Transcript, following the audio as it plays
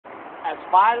as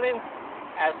violent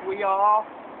as we are,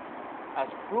 as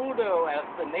brutal as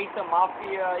the Naisa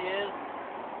Mafia is,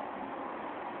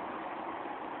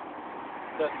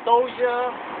 the soldier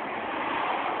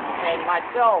and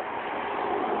myself,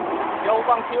 Chau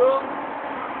Van Truong,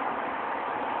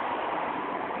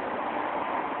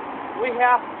 we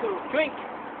have to drink,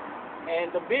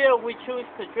 and the beer we choose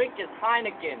to drink is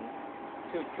Heinekin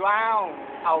to drown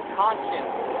our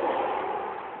conscience.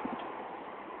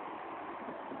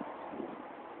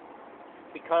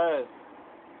 Because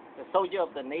the soldier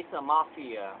of the Naisa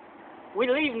Mafia, we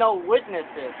leave no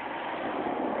witnesses,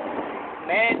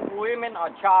 men, women, or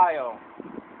child.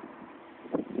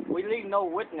 We leave no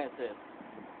witnesses.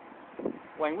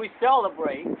 When we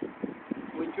celebrate,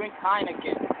 we drink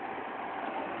Heinekin.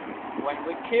 When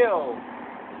we kill,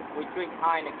 we drink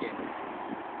Heinekin.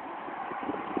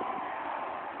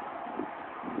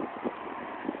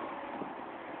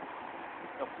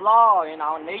 The flaw in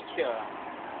our nature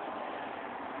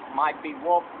might be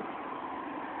warped.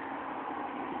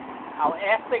 Our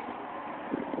ethics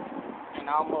and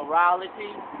our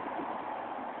morality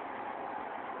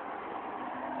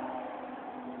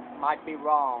might be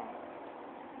wrong.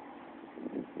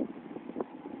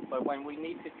 But when we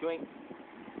need to drink,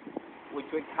 we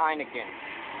drink Heinekin.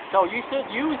 So you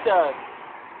should use us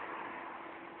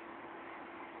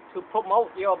to promote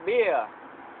your beer,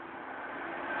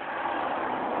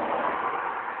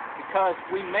 because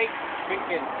we make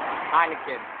drinking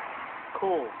Heinekin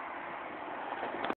cool.